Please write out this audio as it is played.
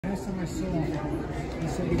last time I saw him, he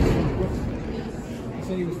said he was from Brooklyn. He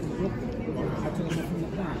said he was from Brooklyn. I told him I'm from the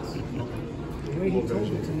Bronx. The way he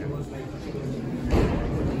told it to me was like,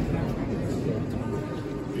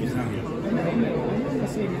 He's not here. I'm not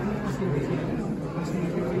saying he's here.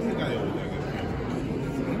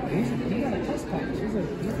 He got a test package. He's got a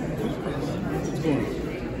test package. What's going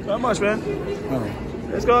on? Not much, man.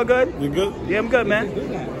 Oh. It's going good? You good? Yeah, I'm good, man.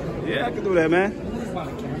 Yeah, I can do that, man.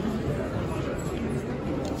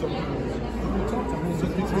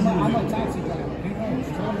 I'm a taxi driver. He knows.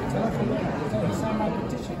 Tell him he signed my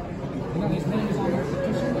petition. You know, his name is on my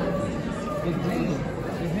petition.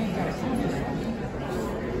 His name got a signature.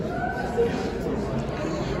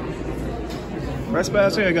 Press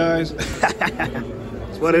pass here, guys.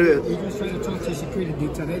 That's what it is. We're just trying to talk to security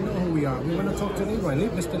detail. They know who we are. We want to talk to Leroy.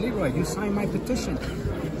 Mr. Leroy, you signed my petition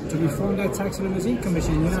to reform that Tax and Limousine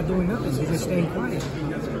Commission. You're not doing nothing. You're just staying quiet.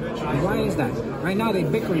 Why is that? Right now they're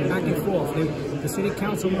bickering back and forth. The city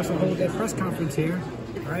council wants to hold their press conference here,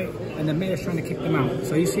 right? And the mayor's trying to kick them out.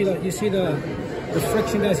 So you see the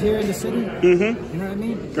friction that's here in the city. Mm-hmm. You know what I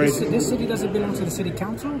mean? Crazy. This city doesn't belong to the city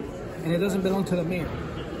council, and it doesn't belong to the mayor.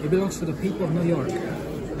 It belongs to the people of New York.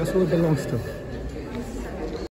 That's what it belongs to.